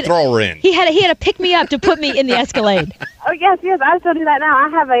 I had to throw her in. He had to pick me up to put me in the Escalade. Oh, yes, I still do that now. I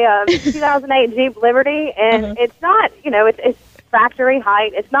have a 2008 Jeep Liberty, and it's not, it's factory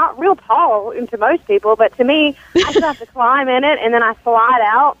height. It's not real tall to most people, but to me, I still have to climb in it, and then I slide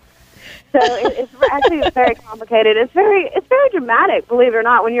out. So it's actually very complicated. It's very dramatic, believe it or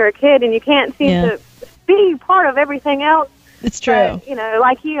not, when you're a kid and you can't seem to be part of everything else. It's true. But,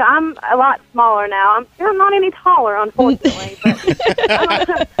 like you, I'm a lot smaller now. I'm not any taller, unfortunately,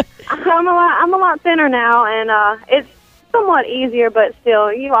 but I'm a lot thinner now, and it's somewhat easier, but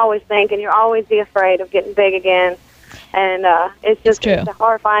still, you always think, and you're always be afraid of getting big again. And it's a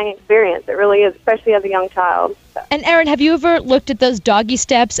horrifying experience. It really is, especially as a young child. So. And Erin, have you ever looked at those doggy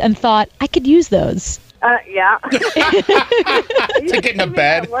steps and thought, I could use those? Yeah. To get into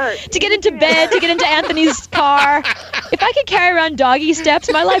bed. To get into bed, to get into Anthony's car. If I could carry around doggy steps,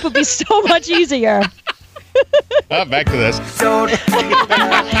 my life would be so much easier. Back to this.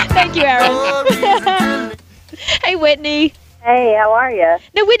 Thank you, Erin. Hey, Whitney. Hey, how are you?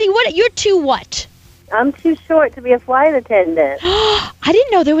 Now, Whitney, you're too what? I'm too short to be a flight attendant. I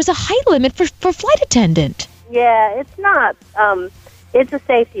didn't know there was a height limit for flight attendant. Yeah, it's not. It's a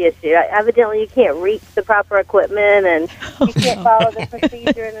safety issue. Evidently, you can't reach the proper equipment, and you can't follow the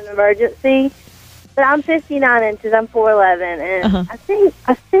procedure in an emergency. But I'm 59 inches. I'm 4'11", and I think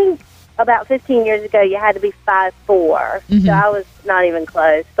about 15 years ago, you had to be 5'4". Mm-hmm. So I was not even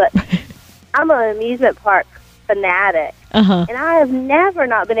close. But I'm an amusement park fanatic. And I have never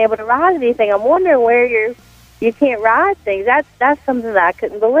not been able to ride anything. I'm wondering where you can't ride things. That's something that I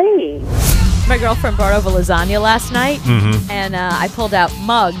couldn't believe. My girlfriend brought over lasagna last night, and I pulled out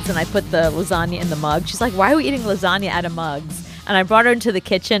mugs, and I put the lasagna in the mug. She's like, why are we eating lasagna out of mugs? And I brought her into the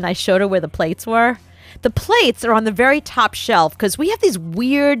kitchen. I showed her where the plates were. The plates are on the very top shelf because we have these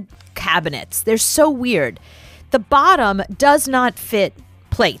weird cabinets. They're so weird. The bottom does not fit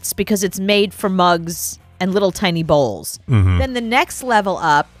plates because it's made for mugs and little tiny bowls. Then the next level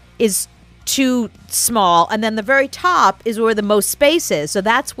up is too small, and then the very top is where the most space is. So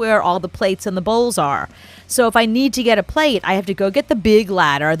that's where all the plates and the bowls are. So if I need to get a plate, I have to go get the big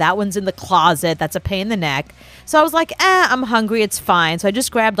ladder. That one's in the closet. That's a pain in the neck. So I was like, I'm hungry. It's fine. So I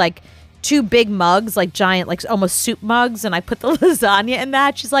just grabbed like 2 big mugs, like giant, like almost soup mugs, and I put the lasagna in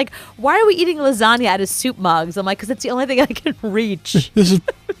that. She's like, why are we eating lasagna out of soup mugs? I'm like, because it's the only thing I can reach. This is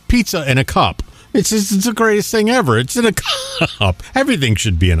pizza in a cup. It's the greatest thing ever. It's in a cup. Everything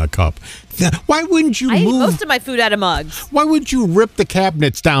should be in a cup. Why wouldn't you I eat move? most of my food out of mugs. Why would you rip the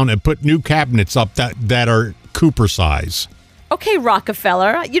cabinets down and put new cabinets up that are Cooper size? Okay,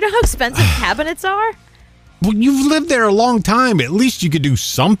 Rockefeller. You know how expensive cabinets are? Well, you've lived there a long time. At least you could do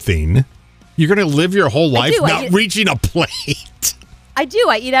something. You're going to live your whole life not reaching a plate. I do.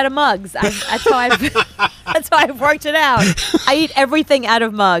 I eat out of mugs. That's how I've worked it out. I eat everything out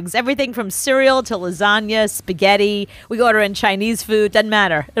of mugs. Everything from cereal to lasagna, spaghetti. We order in Chinese food. Doesn't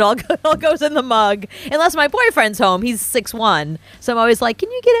matter. It all goes in the mug. Unless my boyfriend's home. He's 6'1". So I'm always like, can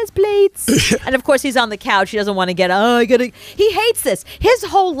you get us plates? And of course, he's on the couch. He doesn't want to get, he hates this. His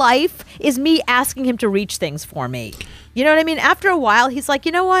whole life is me asking him to reach things for me. You know what I mean? After a while, he's like,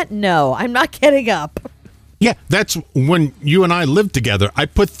 you know what? No, I'm not getting up. Yeah, that's when you and I lived together. I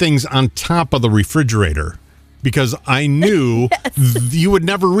put things on top of the refrigerator because I knew you would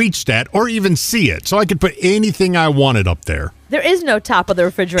never reach that or even see it. So I could put anything I wanted up there. There is no top of the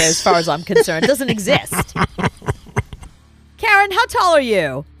refrigerator as far as I'm concerned. It doesn't exist. Karen, how tall are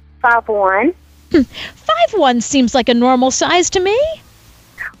you? 5'1". 5'1" seems like a normal size to me.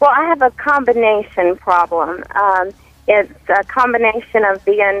 Well, I have a combination problem. It's a combination of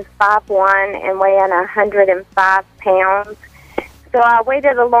being 5'1" and weighing 105 pounds. So I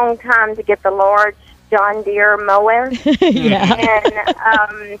waited a long time to get the large John Deere mower. Yeah.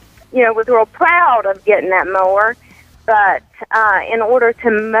 And, was real proud of getting that mower. But in order to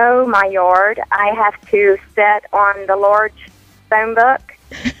mow my yard, I have to sit on the large phone book,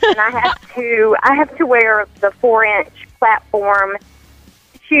 and I have to wear the 4-inch platform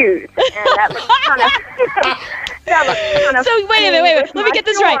shoes, and that looks kind of. So wait a minute. Let me get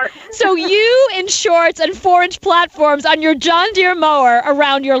this right. So you in shorts and 4-inch platforms on your John Deere mower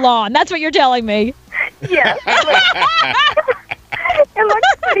around your lawn. That's what you're telling me. Yes. It looks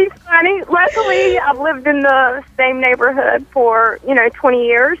pretty funny. Luckily, I've lived in the same neighborhood for 20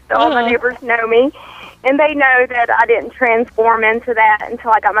 years, so all my neighbors know me, and they know that I didn't transform into that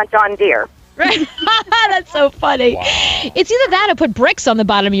until I got my John Deere. Right. That's so funny. Wow. It's either that or put bricks on the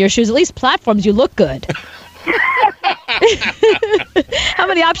bottom of your shoes. At least platforms, you look good. How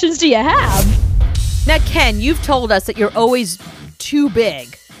many options do you have? Now, Ken, you've told us that you're always too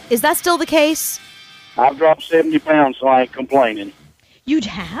big. Is that still the case? I've dropped 70 pounds, so I ain't complaining. You'd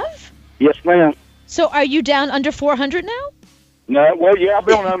have? Yes, ma'am. So are you down under 400 now? No, well, yeah, I've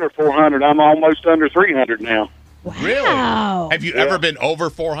been under 400. I'm almost under 300 now. Wow. Really? Have you ever been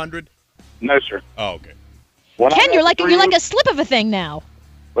over 400? No, sir. Oh, okay. Ken, you're like a slip of a thing now.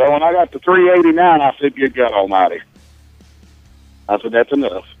 Well, when I got to 389, I said, "Good God Almighty!" I said, "That's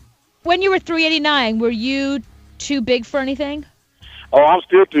enough." When you were 389, were you too big for anything? Oh, I'm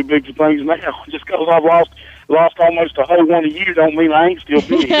still too big for things now. Just because I've lost almost a whole one of you, don't mean I ain't still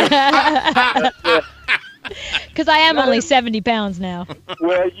big. Because I am only 70 pounds now.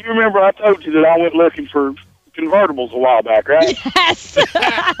 Well, you remember I told you that I went looking for convertibles a while back, right? Yes.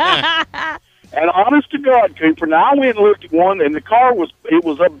 And honest to God, Cooper, now I went and looked at one, and the car was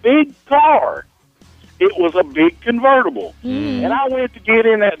a big car. It was a big convertible. Mm. And I went to get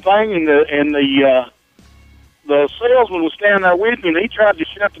in that thing, and the salesman was standing there with me, and he tried to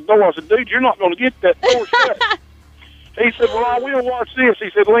shut the door. I said, "Dude, you're not going to get that door shut." He said, "Well, I will. Watch this." He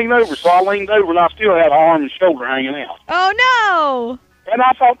said, "Lean over." So I leaned over, and I still had an arm and shoulder hanging out. Oh, no. And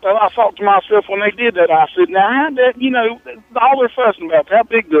I thought to myself when they did that, I said, "Now, how that, all they're fussing about how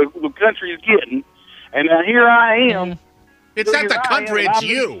big the country is getting, and now here I am." It's not the country, it's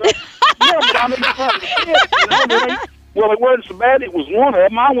you. Yeah, but I mean, well, it wasn't so bad. It was one of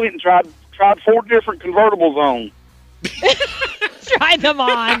them. I went and tried 4 different convertibles on. Tried them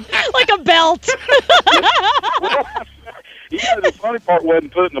on like a belt. Well, the funny part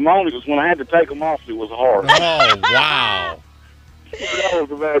wasn't putting them on. It was when I had to take them off. It was hard. Oh, wow. That was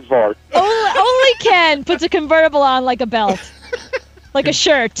the bad part. Only Ken puts a convertible on like a belt. Like a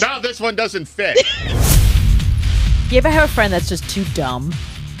shirt. No, this one doesn't fit. You ever have a friend that's just too dumb?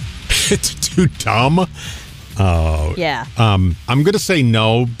 It's too dumb? Oh. Yeah. I'm going to say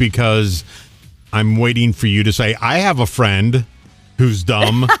no because I'm waiting for you to say, I have a friend who's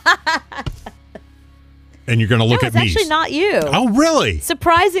dumb. And you're going to look at me. It's actually not you. Oh, really?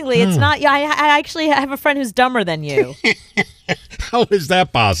 Surprisingly, it's not you. I actually have a friend who's dumber than you. How is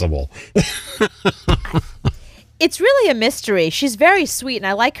that possible? It's really a mystery. She's very sweet, and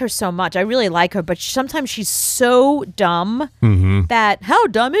I like her so much. I really like her, but sometimes she's so dumb that, how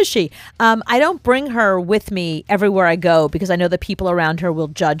dumb is she? I don't bring her with me everywhere I go because I know the people around her will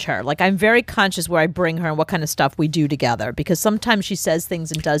judge her. Like, I'm very conscious where I bring her and what kind of stuff we do together because sometimes she says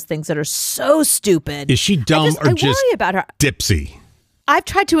things and does things that are so stupid. Is she dumb or just worry about her. Dipsy? I've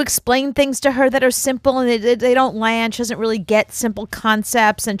tried to explain things to her that are simple and they don't land. She doesn't really get simple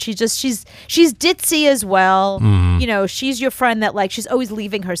concepts, and she's ditzy as well. You know, she's your friend that she's always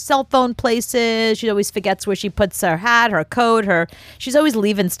leaving her cell phone places. She always forgets where she puts her hat, her coat, she's always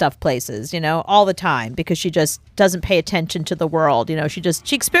leaving stuff places, all the time because she just doesn't pay attention to the world. She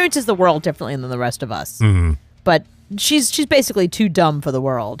experiences the world differently than the rest of us. But she's basically too dumb for the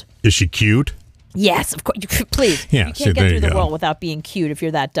world. Is she cute? Yes, of course. Please. Yeah, you can't get through the world without being cute if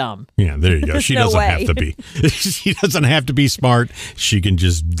you're that dumb. Yeah, there you go. She no doesn't way. have to be. She doesn't have to be smart. She can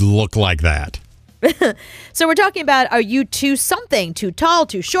just look like that. So we're talking about, are you too something? Too tall,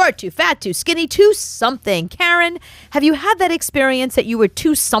 too short, too fat, too skinny, too something? Karen, have you had that experience that you were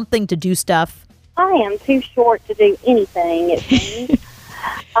too something to do stuff? I am too short to do anything, it seems.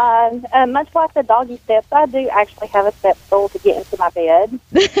 Much like the doggy steps, I do actually have a step stool to get into my bed.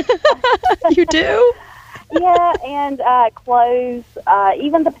 You do? Yeah, and clothes,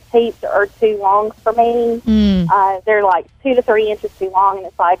 even the petites are too long for me. They're like 2 to 3 inches too long, and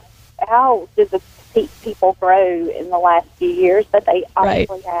it's like, how did the petite people grow in the last few years? But they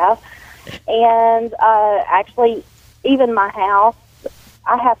obviously have. And actually, even my house,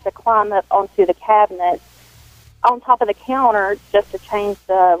 I have to climb up onto the cabinets on top of the counter just to change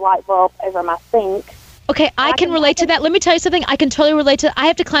the light bulb over my sink. Okay, I can relate to that. Let me tell you something. I can totally relate to. I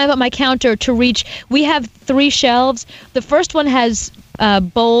have to climb up my counter to reach. We have 3 shelves. The first one has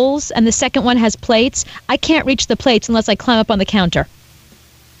bowls, and the second one has plates. I can't reach the plates unless I climb up on the counter.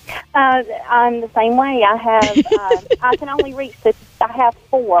 I'm the same way. I have. I can only reach this. I have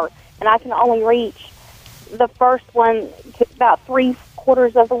 4, and I can only reach the first one about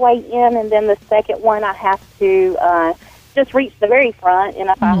 3/4 of the way in, and then the second one I have to just reach the very front, and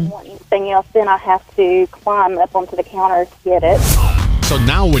if I want anything else, then I have to climb up onto the counter to get it. So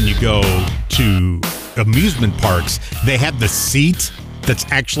now when you go to amusement parks, they have the seat that's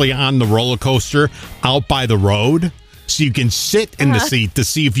actually on the roller coaster out by the road, so you can sit in the seat to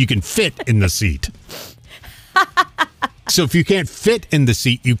see if you can fit in the seat. So if you can't fit in the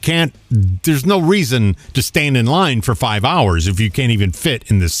seat, you can't. There's no reason to stand in line for 5 hours if you can't even fit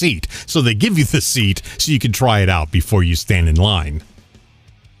in the seat. So they give you the seat so you can try it out before you stand in line.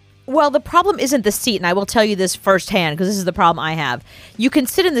 Well, the problem isn't the seat, and I will tell you this firsthand because this is the problem I have. You can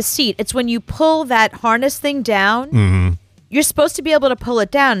sit in the seat. It's when you pull that harness thing down. You're supposed to be able to pull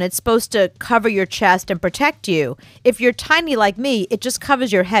it down, and it's supposed to cover your chest and protect you. If you're tiny like me, it just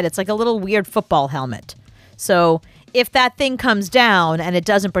covers your head. It's like a little weird football helmet. So if that thing comes down and it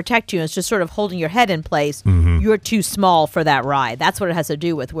doesn't protect you, and it's just sort of holding your head in place, you're too small for that ride. That's what it has to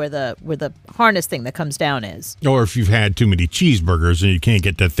do with where the harness thing that comes down is. Or if you've had too many cheeseburgers and you can't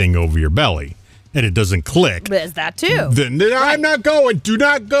get that thing over your belly and it doesn't click. There's that too. Then I'm not going. Do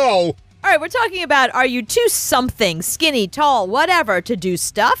not go. All right, we're talking about, are you too something, skinny, tall, whatever, to do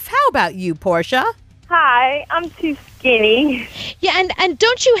stuff? How about you, Portia? Hi, I'm too skinny. Yeah, and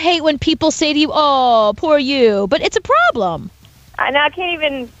don't you hate when people say to you, oh, poor you, but it's a problem. I know I can't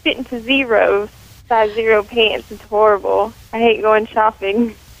even fit into size 0 pants. It's horrible. I hate going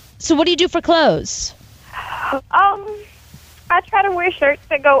shopping. So what do you do for clothes? I try to wear shirts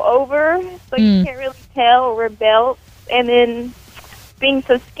that go over, so you can't really tell, or wear belts, and then being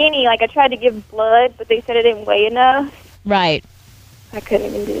so skinny, like I tried to give blood, but they said it didn't weigh enough. Right. I couldn't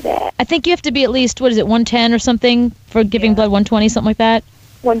even do that. I think you have to be at least, 110 or something for giving blood, 120, something like that?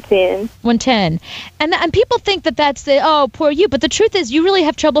 110. 110. And people think that that's oh, poor you. But the truth is you really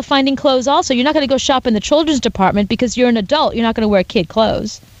have trouble finding clothes also. You're not going to go shop in the children's department because you're an adult. You're not going to wear kid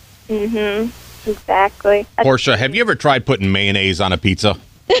clothes. Exactly. Portia, have you ever tried putting mayonnaise on a pizza?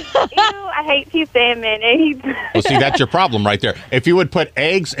 Ew, I hate pizza and mayonnaise. Well, see, that's your problem right there. If you would put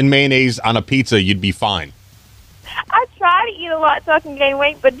eggs and mayonnaise on a pizza, you'd be fine. I try to eat a lot so I can gain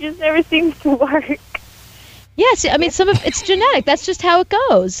weight, but it just never seems to work. Yes, I mean, some of it's genetic. That's just how it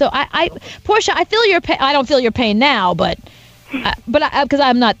goes. So Portia, I feel your pain. I don't feel your pain now, but because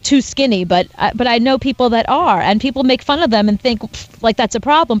I'm not too skinny, but I know people that are, and people make fun of them and think like that's a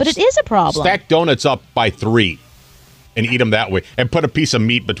problem, but it is a problem. Stack donuts up by 3 and eat them that way, and put a piece of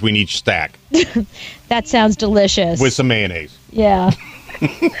meat between each stack. That sounds delicious. With some mayonnaise. Yeah.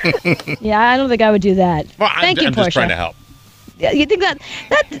 Yeah, I don't think I would do that. Well, Thank you, I'm Portia. just trying to help. Yeah, you think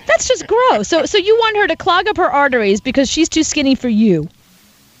that's just gross. So you want her to clog up her arteries because she's too skinny for you.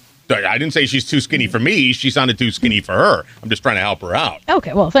 I didn't say she's too skinny for me. She sounded too skinny for her. I'm just trying to help her out.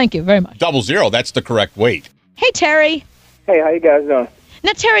 Okay, well, thank you very much. 00, that's the correct weight. Hey, Terry. Hey, how you guys doing?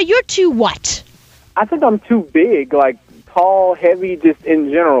 Now, Terry, you're too what? I think I'm too big, like tall, heavy, just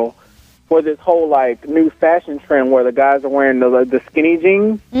in general, for this whole like new fashion trend where the guys are wearing the skinny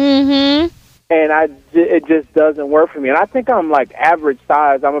jeans. Mm-hmm. And it just doesn't work for me. And I think I'm like average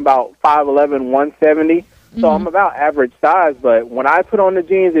size. I'm about 5'11", 170. So I'm about average size. But when I put on the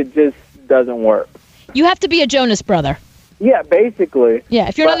jeans, it just doesn't work. You have to be a Jonas brother. Yeah, basically. Yeah,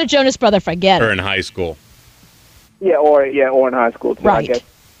 if you're not a Jonas brother, forget it. Or in high school. Yeah, or in high school too. Right. I guess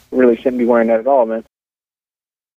really shouldn't be wearing that at all, man.